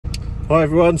Hi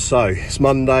everyone, so it's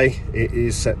Monday, it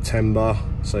is September,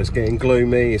 so it's getting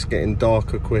gloomy, it's getting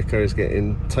darker quicker,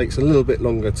 takes a little bit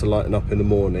longer to lighten up in the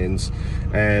mornings,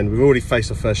 and we've already faced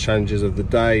the first challenges of the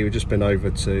day. We've just been over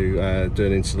to do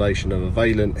an installation of a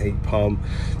Valent heat pump.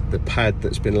 The pad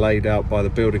that's been laid out by the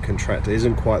building contractor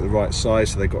isn't quite the right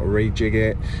size, so they've got to rejig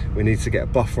it. We need to get a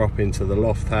buffer up into the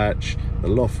loft hatch. The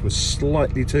loft was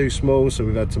slightly too small, so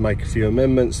we've had to make a few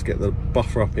amendments to get the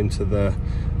buffer up into the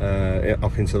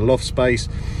loft space.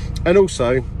 And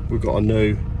also we've got a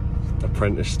new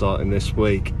apprentice starting this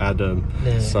week, Adam.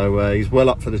 So he's well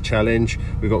up for the challenge.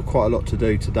 We've got quite a lot to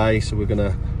do today, so we're going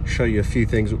to show you a few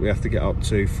things that we have to get up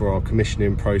to for our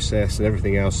commissioning process and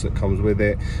everything else that comes with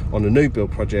it on a new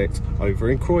build project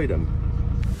over in Croydon.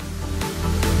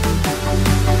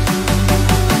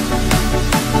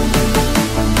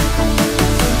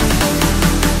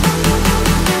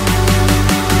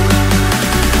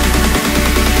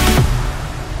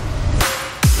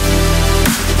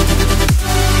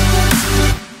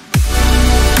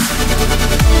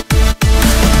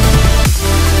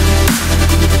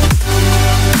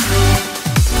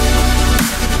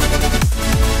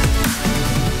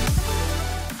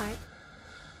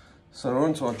 So we're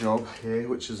on to our job here,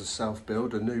 which is a self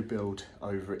build, a new build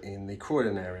over in the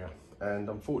Croydon area. And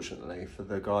unfortunately for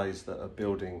the guys that are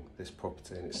building this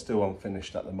property, and it's still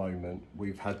unfinished at the moment,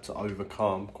 we've had to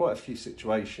overcome quite a few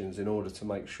situations in order to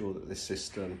make sure that this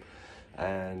system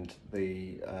and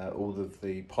all of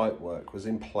the pipe work was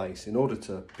in place in order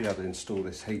to be able to install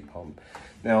this heat pump.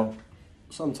 Now,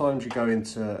 sometimes you go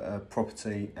into a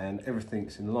property and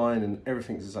everything's in line and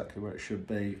everything's exactly where it should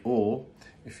be, or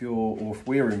if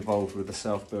we're involved with the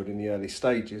self-build in the early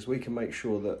stages, we can make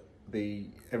sure that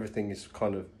everything is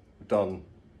kind of done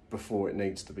before it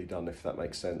needs to be done, if that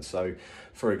makes sense. So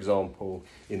for example,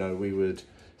 you know, we would,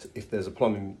 if there's a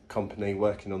plumbing company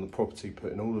working on the property,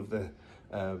 putting all of the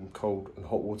cold and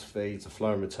hot water feeds, the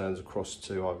flow and returns across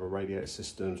to either radiator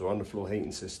systems or underfloor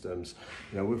heating systems,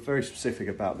 you know, we're very specific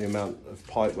about the amount of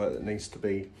pipe work that needs to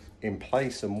be in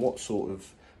place and what sort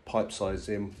of pipe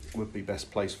sizing would be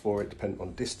best placed for it, depending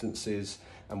on distances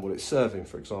and what it's serving,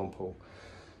 for example.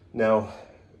 Now,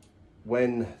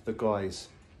 when the guys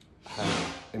had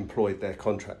employed their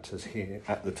contractors here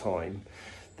at the time,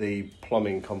 the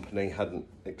plumbing company hadn't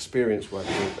experienced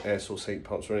working with air source heat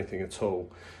pumps or anything at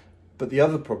all. But the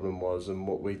other problem was, and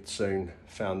what we soon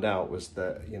found out, was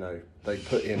that, you know, they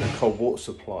put in a cold water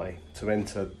supply to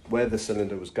enter where the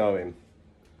cylinder was going.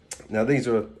 Now, these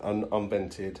are an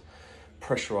unvented,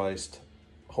 pressurized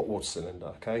hot water cylinder,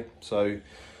 okay? So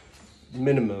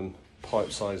minimum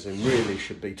pipe sizing really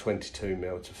should be 22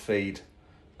 mil to feed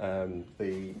the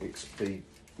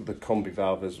combi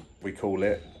valve, as we call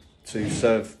it, to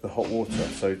serve the hot water,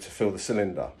 so to fill the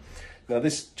cylinder. Now,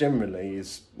 this generally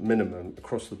is minimum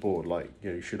across the board. Like, you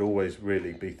know, you should always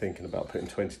really be thinking about putting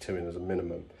 22 in as a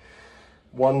minimum.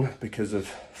 One, because of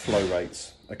flow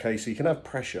rates. Okay, so you can have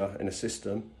pressure in a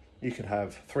system. You could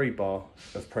have 3 bar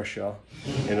of pressure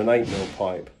in an 8 mil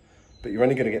pipe, but you're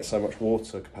only going to get so much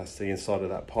water capacity inside of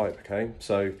that pipe, okay?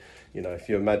 So, you know, if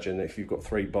you imagine if you've got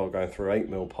 3 bar going through 8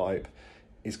 mil pipe,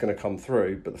 it's going to come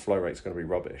through, but the flow rate's going to be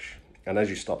rubbish. And as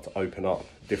you start to open up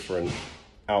different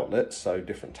outlets, so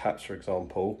different taps, for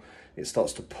example, it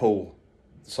starts to pull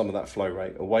some of that flow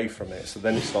rate away from it. So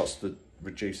then it starts to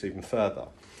reduce even further.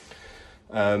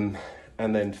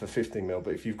 And then for 15 mil,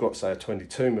 but if you've got, say, a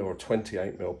 22 mil or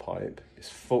 28 mil pipe,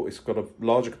 it's got a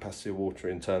larger capacity of water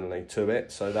internally to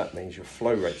it. So that means your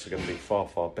flow rates are going to be far,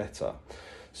 far better.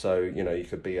 So, you know, you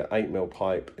could be an 8 mil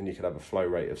pipe and you could have a flow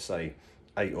rate of, say,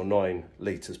 8 or 9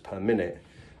 litres per minute.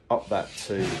 Up that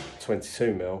to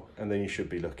 22 mil, and then you should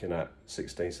be looking at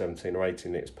 16, 17 or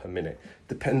 18 litres per minute,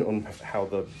 depending on how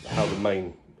the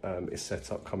main is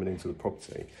set up coming into the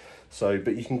property. So,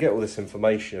 but you can get all this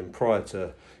information prior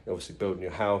to obviously building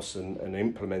your house and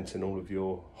implementing all of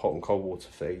your hot and cold water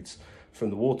feeds from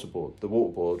the water board. The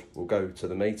water board will go to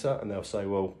the meter and they'll say,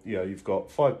 well, you know, you've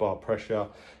got 5 bar pressure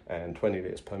and 20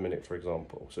 litres per minute, for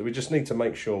example. So we just need to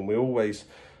make sure, and we always,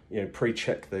 you know,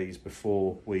 pre-check these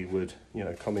before we would, you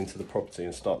know, come into the property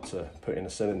and start to put in a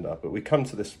cylinder. But we come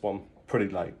to this one pretty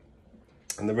late.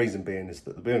 And the reason being is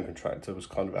that the building contractor was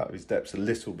kind of out of his depths a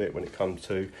little bit when it comes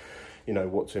to, you know,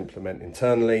 what to implement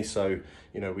internally. So,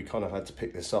 you know, we kind of had to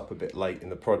pick this up a bit late in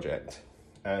the project.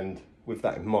 And with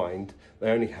that in mind,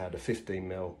 they only had a 15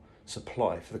 mil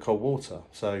supply for the cold water.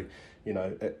 So, you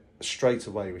know, straight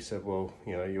away we said, well,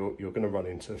 you know, you're going to run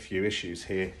into a few issues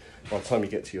here. By the time you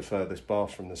get to your furthest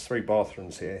bathroom, there's 3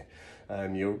 bathrooms here,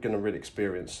 you're going to really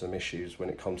experience some issues when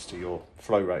it comes to your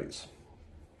flow rates.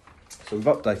 So we've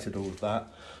updated all of that.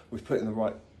 We've put in the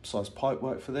right size pipe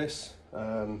work for this.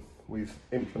 we've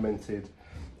implemented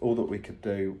all that we could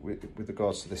do with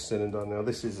regards to this cylinder. Now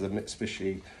this is a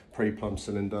Mitsubishi pre-plumbed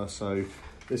cylinder, so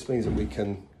this means that we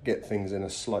can get things in a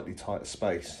slightly tighter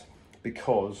space,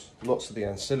 because lots of the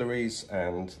ancillaries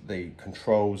and the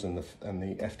controls and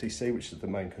the FTC, which is the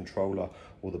main controller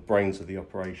or the brains of the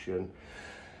operation,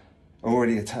 are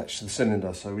already attached to the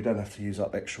cylinder, so we don't have to use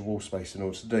up extra wall space in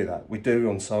order to do that. We do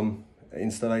on some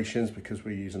installations because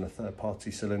we're using a third-party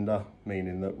cylinder,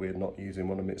 meaning that we're not using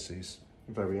one of Mitsu's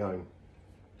very own.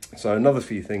 So another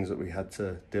few things that we had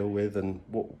to deal with, and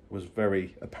what was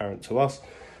very apparent to us,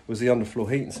 was the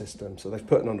underfloor heating system. So they've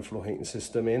put an underfloor heating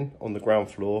system in on the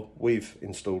ground floor. We've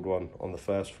installed one on the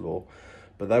first floor,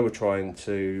 but they were trying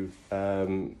to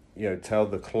tell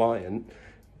the client,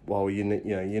 well, you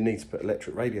need to put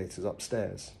electric radiators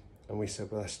upstairs. And we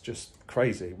said, well, that's just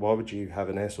crazy. Why would you have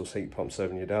an air source heat pump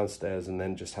serving you downstairs and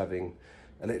then just having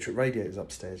electric radiators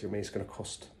upstairs? I mean, it's going to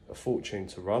cost a fortune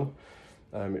to run.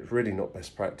 It's really not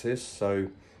best practice. So,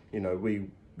 we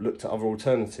looked at other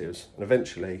alternatives, and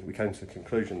eventually we came to the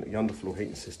conclusion that the underfloor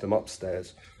heating system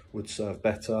upstairs would serve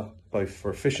better, both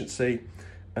for efficiency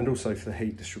and also for the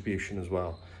heat distribution as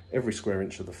well. Every square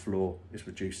inch of the floor is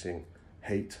reducing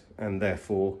heat, and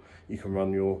therefore you can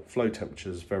run your flow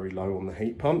temperatures very low on the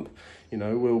heat pump.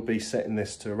 We'll be setting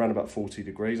this to around about 40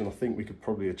 degrees, and I think we could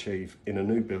probably achieve in a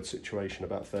new build situation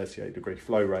about 38-degree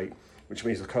flow rate, which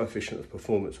means the coefficient of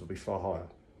performance will be far higher.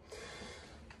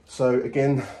 So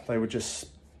again, they were just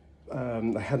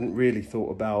they hadn't really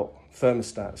thought about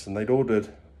thermostats, and they'd ordered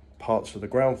parts for the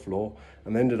ground floor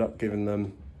and ended up giving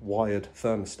them wired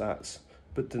thermostats,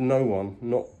 but to none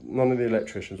of the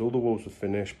electricians, all the walls were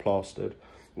finished, plastered,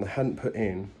 and they hadn't put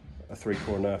in a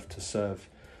 3-core and earth to serve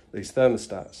these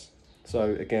thermostats.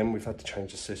 So again, we've had to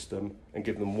change the system and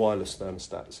give them wireless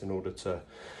thermostats in order to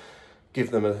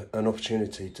give them an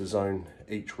opportunity to zone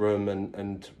each room,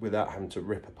 and without having to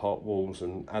rip apart walls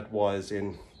and add wires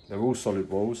in. They're all solid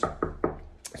walls, so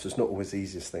it's not always the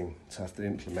easiest thing to have to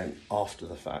implement after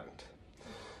the fact.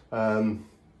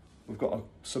 We've got a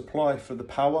supply for the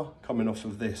power coming off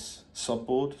of this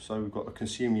subboard, so we've got a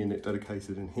consumer unit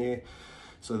dedicated in here.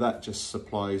 So that just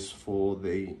supplies for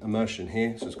the immersion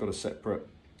here. So it's got a separate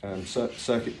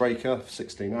circuit breaker for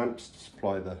 16 amps to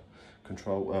supply the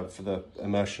control for the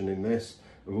immersion in this.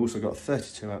 We've also got a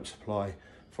 32 amp supply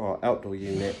for our outdoor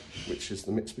unit, which is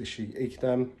the Mitsubishi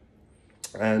Ecodan.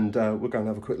 And we're going to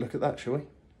have a quick look at that, shall we?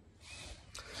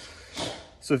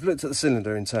 So we've looked at the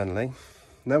cylinder internally.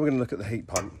 Now we're going to look at the heat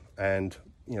pump, and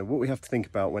what we have to think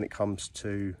about when it comes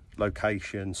to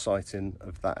location, siting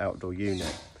of that outdoor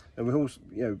unit. And we also,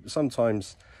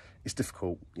 sometimes it's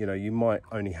difficult. You might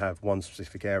only have one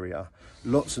specific area.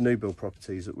 Lots of new build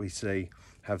properties that we see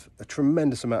have a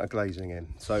tremendous amount of glazing in.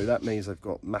 So that means they've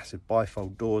got massive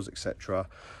bifold doors, etc.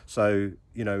 So,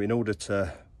 in order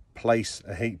to place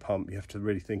a heat pump, you have to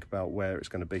really think about where it's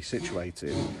going to be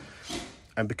situated.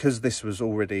 And because this was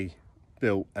already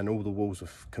built and all the walls are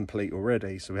complete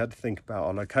already, so we had to think about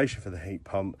our location for the heat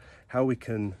pump, how we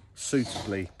can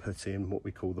suitably put in what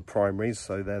we call the primaries.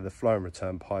 So they're the flow and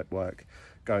return pipe work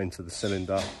going to the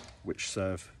cylinder, which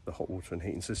serve the hot water and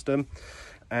heating system.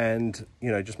 And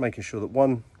just making sure that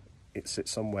one, it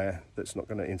sits somewhere that's not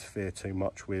going to interfere too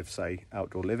much with, say,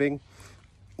 outdoor living,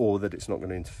 or that it's not going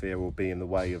to interfere or be in the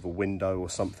way of a window or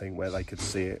something where they could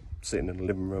see it sitting in the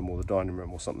living room or the dining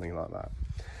room or something like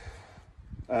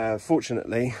that.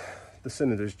 Fortunately, the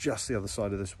cylinder is just the other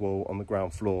side of this wall on the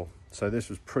ground floor, so this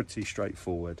was pretty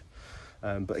straightforward.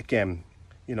 But again,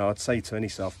 I'd say to any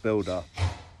self-builder,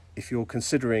 if you're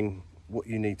considering what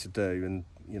you need to do, and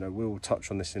we'll touch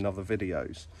on this in other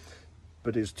videos,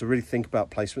 but it's to really think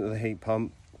about placement of the heat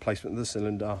pump, placement of the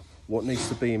cylinder, what needs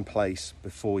to be in place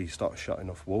before you start shutting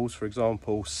off walls, for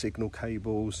example, signal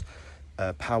cables,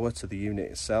 power to the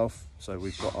unit itself. So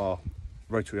we've got our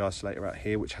rotary isolator out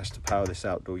here, which has to power this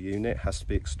outdoor unit, has to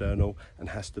be external and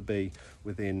has to be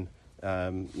within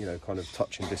kind of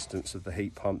touching distance of the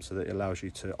heat pump, so that it allows you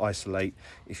to isolate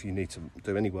if you need to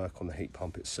do any work on the heat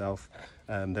pump itself.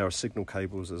 There are signal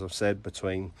cables, as I've said,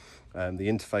 between the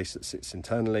interface that sits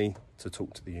internally to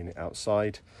talk to the unit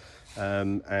outside,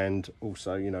 and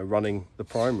also running the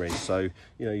primary. So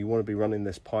you want to be running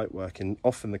this pipe work, and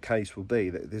often the case will be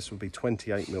that this will be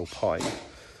 28mm pipe.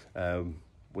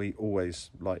 We always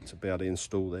like to be able to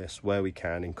install this where we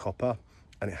can in copper,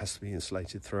 and it has to be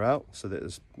insulated throughout so that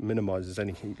it minimises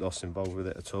any heat loss involved with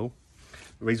it at all.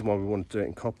 The reason why we want to do it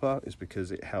in copper is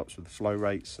because it helps with the flow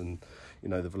rates and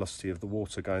the velocity of the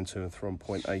water going to and from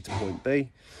point A to point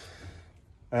B,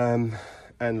 and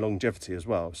longevity as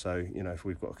well. So if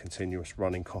we've got a continuous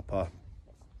running copper,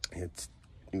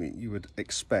 you would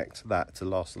expect that to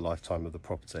last the lifetime of the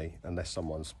property, unless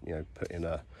someone's, you know, put in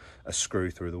a screw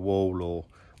through the wall,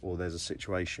 or there's a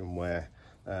situation where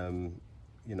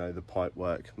you know, the pipe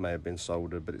work may have been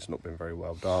soldered but it's not been very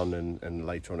well done, and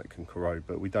later on it can corrode.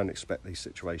 But we don't expect these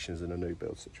situations in a new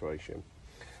build situation.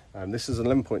 This is an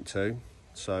 11.2,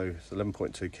 so it's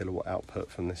 11.2 kilowatt output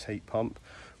from this heat pump,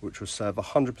 which will serve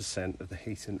 100% of the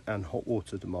heating and hot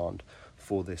water demand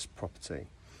for this property.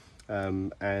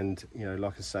 And, you know,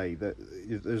 like I say, that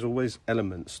there's always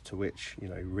elements to which, you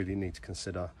know, you really need to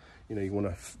consider. You know, you want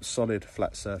a solid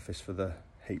flat surface for the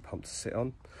heat pump to sit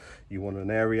on. You want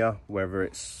an area, whether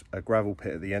it's a gravel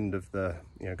pit at the end of the,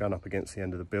 you know, going up against the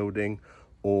end of the building,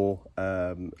 or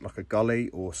like a gully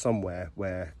or somewhere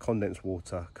where condensed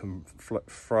water can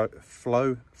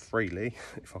flow freely,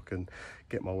 if I can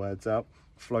get my words out,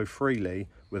 flow freely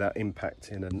without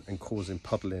impacting and causing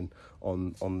puddling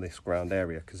on this ground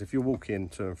area. Because if you're walking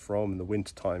to and from and the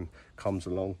winter time comes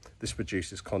along, this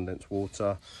produces condensed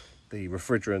water. The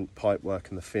refrigerant pipework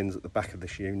and the fins at the back of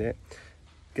this unit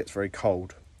gets very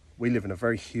cold. We live in a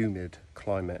very humid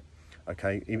climate,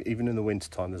 okay? Even in the winter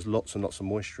time, there's lots and lots of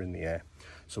moisture in the air.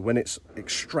 So when it's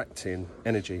extracting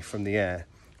energy from the air,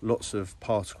 lots of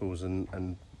particles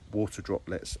and water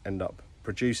droplets end up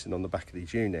producing on the back of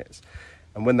these units.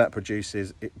 And when that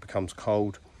produces, it becomes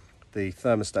cold. The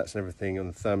thermostats and everything,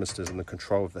 and the thermistors and the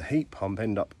control of the heat pump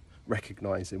end up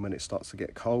recognizing when it starts to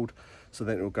get cold. So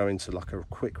then it will go into like a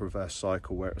quick reverse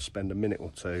cycle where it will spend a minute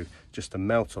or two just to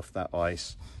melt off that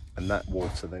ice, and that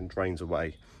water then drains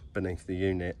away beneath the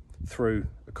unit through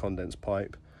a condensed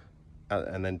pipe,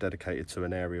 and then dedicated to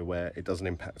an area where it doesn't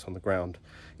impact on the ground.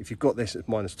 If you've got this at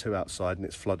 -2 outside and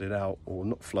it's flooded out, or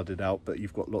not flooded out, but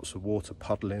you've got lots of water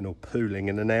puddling or pooling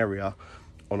in an area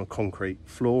on a concrete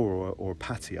floor or a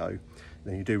patio,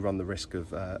 then you do run the risk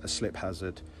of a slip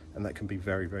hazard, and that can be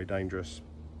very, very dangerous.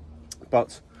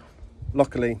 But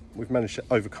luckily, we've managed to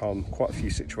overcome quite a few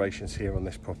situations here on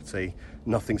this property.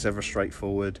 Nothing's ever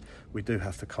straightforward. We do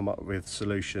have to come up with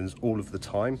solutions all of the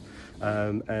time,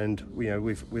 and you know,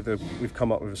 we've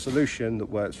come up with a solution that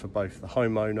works for both the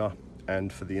homeowner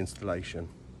and for the installation.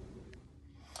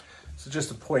 So just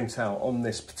to point out on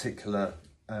this particular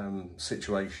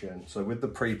situation, so with the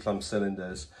pre-plumbed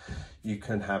cylinders, you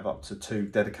can have up to 2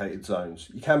 dedicated zones.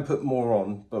 You can put more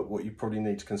on, but what you probably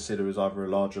need to consider is either a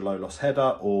larger low loss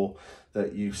header, or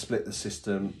that you split the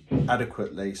system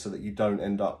adequately so that you don't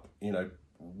end up, you know,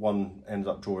 one ends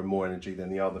up drawing more energy than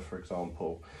the other, for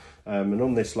example. And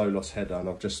on this low loss header, and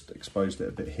I've just exposed it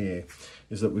a bit here,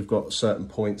 is that we've got certain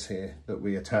points here that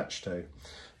we attach to.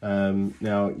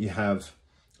 Now you have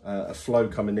a flow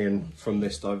coming in from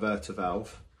this diverter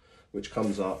valve, which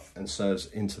comes up and serves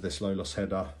into this low loss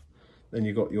header. Then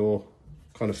you've got your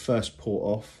kind of first port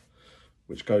off,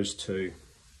 which goes to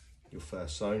your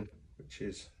first zone, which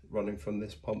is running from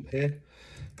this pump here,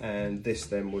 and this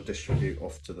then will distribute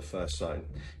off to the first zone.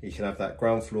 You can have that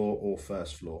ground floor or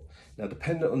first floor. Now,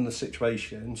 dependent on the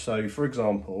situation, so for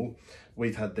example,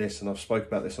 we've had this, and I've spoke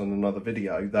about this on another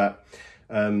video, that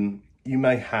you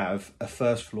may have a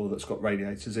first floor that's got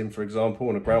radiators in, for example,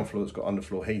 and a ground floor that's got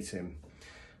underfloor heating.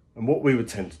 And what we would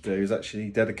tend to do is actually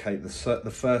dedicate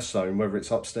the first zone, whether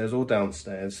it's upstairs or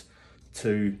downstairs,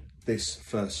 to this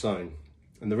first zone.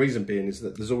 And the reason being is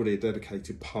that there's already a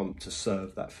dedicated pump to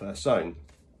serve that first zone.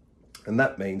 And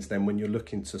that means then when you're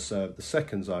looking to serve the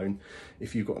second zone,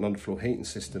 if you've got an underfloor heating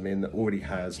system in that already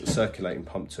has a circulating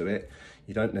pump to it,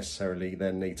 you don't necessarily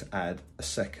then need to add a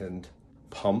second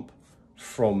pump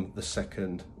from the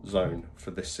second zone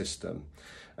for this system,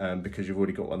 because you've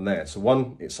already got one there. So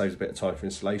one, it saves a bit of time for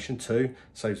installation. Two,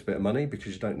 saves a bit of money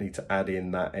because you don't need to add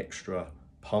in that extra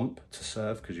pump to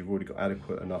serve, because you've already got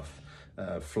adequate enough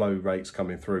flow rates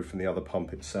coming through from the other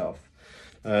pump itself.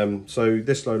 So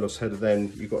this low loss header,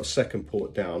 then you've got a second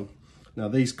port down. Now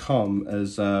these come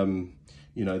as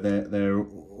you know, they're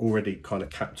already kind of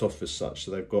capped off as such,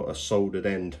 so they've got a soldered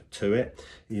end to it.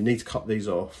 You need to cut these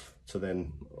off to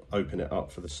then open it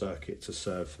up for the circuit to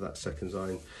serve for that second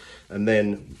zone. And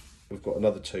then we've got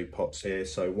another 2 pots here,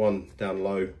 so one down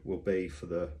low will be for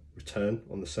the return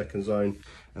on the second zone,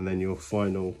 and then your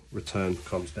final return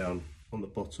comes down on the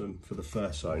bottom for the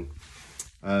first zone.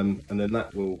 And then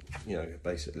that will, you know,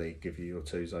 basically give you your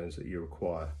 2 zones that you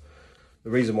require. The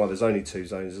reason why there's only 2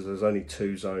 zones is there's only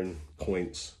 2 zone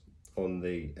points on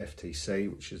the FTC,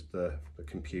 which is the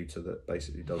computer that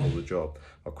basically does all the job.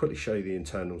 I'll quickly show you the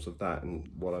internals of that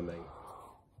and what I mean.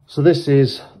 So this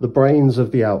is the brains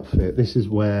of the outfit. This is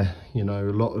where, you know,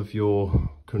 a lot of your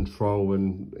control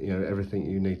and, you know, everything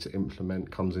you need to implement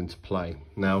comes into play.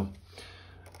 Now,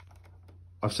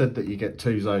 I've said that you get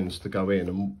 2 zones to go in,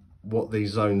 and what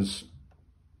these zones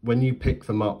when you pick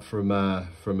them up from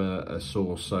a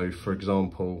source, so for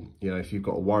example, you know, if you've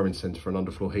got a wiring center for an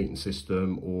underfloor heating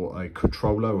system or a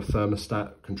controller or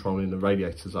thermostat controlling the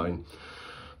radiator zone,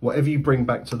 whatever you bring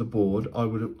back to the board,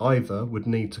 would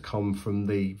need to come from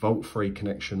the volt-free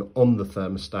connection on the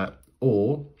thermostat,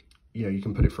 or you know, you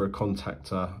can put it through a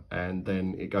contactor and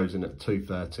then it goes in at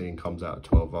 230 and comes out at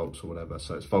 12 volts or whatever,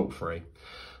 so it's volt-free.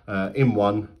 In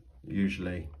 1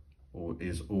 usually, or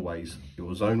is always,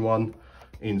 your zone 1.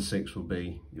 In 6 will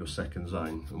be your second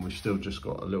zone, and we've still just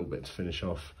got a little bit to finish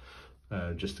off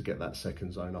just to get that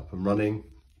second zone up and running.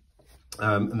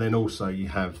 And then also you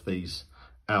have these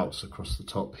outs across the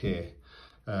top here.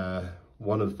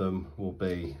 One of them will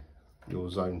be your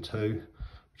zone 2,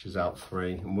 which is out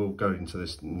 3, and we'll go into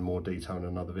this in more detail in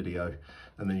another video.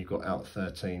 And then you've got out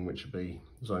 13, which would be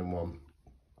zone 1.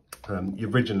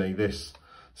 Originally this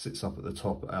sits up at the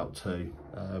top at out 2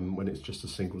 when it's just a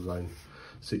single zone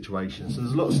situation. So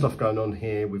there's a lot of stuff going on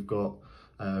here. We've got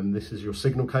this is your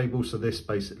signal cable, so this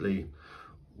basically,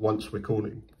 once we're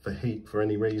calling for heat for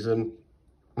any reason,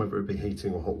 whether it be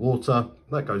heating or hot water,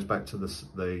 that goes back to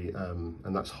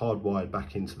and that's hardwired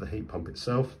back into the heat pump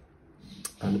itself,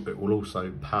 and it will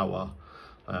also power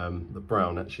the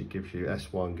brown. Actually gives you,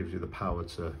 S1 gives you the power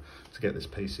to get this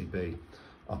PCB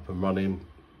up and running.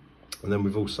 And then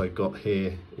we've also got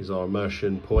here is our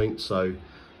immersion point, so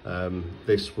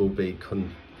this will be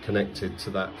connected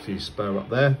to that fuse spur up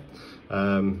there.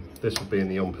 This will be in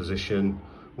the on position.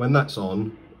 When that's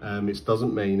on, it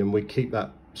doesn't mean, and we keep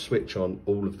that switch on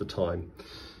all of the time,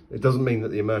 it doesn't mean that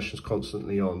the immersion's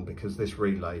constantly on, because this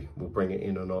relay will bring it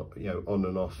in and on, you know, on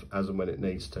and off as and when it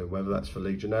needs to, whether that's for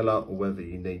Legionella or whether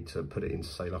you need to put it into,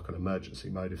 say, like an emergency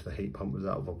mode if the heat pump was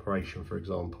out of operation, for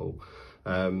example.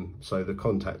 So the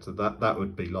contactor, that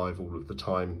would be live all of the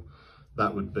time.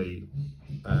 That would be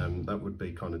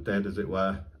kind of dead, as it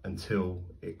were, until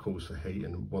it calls for heat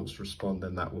and wants to respond.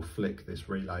 Then that will flick this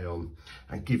relay on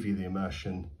and give you the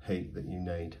immersion heat that you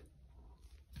need.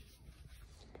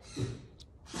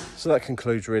 So that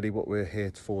concludes really what we're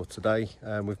here for today.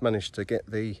 We've managed to get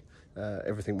the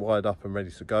everything wired up and ready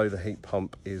to go. The heat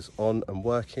pump is on and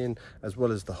working, as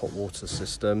well as the hot water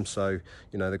system. So,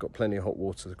 you know, they've got plenty of hot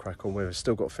water to crack on with. We've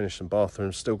still got to finish some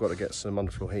bathrooms, still got to get some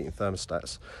underfloor heating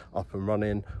thermostats up and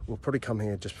running. We'll probably come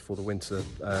here just before the winter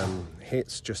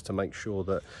hits, just to make sure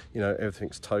that, you know,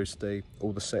 everything's toasty.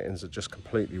 All the settings are just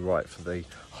completely right for the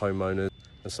homeowners,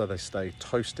 and so they stay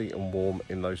toasty and warm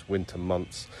in those winter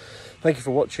months. Thank you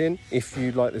for watching. If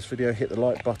you like this video, hit the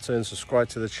like button, subscribe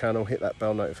to the channel, hit that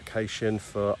bell notification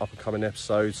for up and coming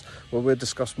episodes where we'll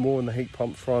discuss more on the heat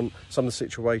pump front, some of the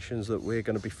situations that we're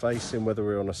going to be facing, whether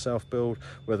we're on a self build,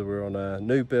 whether we're on a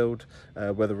new build,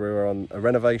 whether we're on a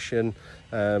renovation,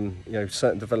 you know,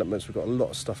 certain developments. We've got a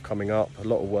lot of stuff coming up, a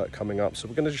lot of work coming up. So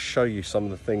we're going to just show you some of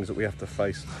the things that we have to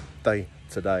face day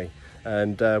to day.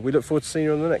 And we look forward to seeing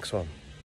you on the next one.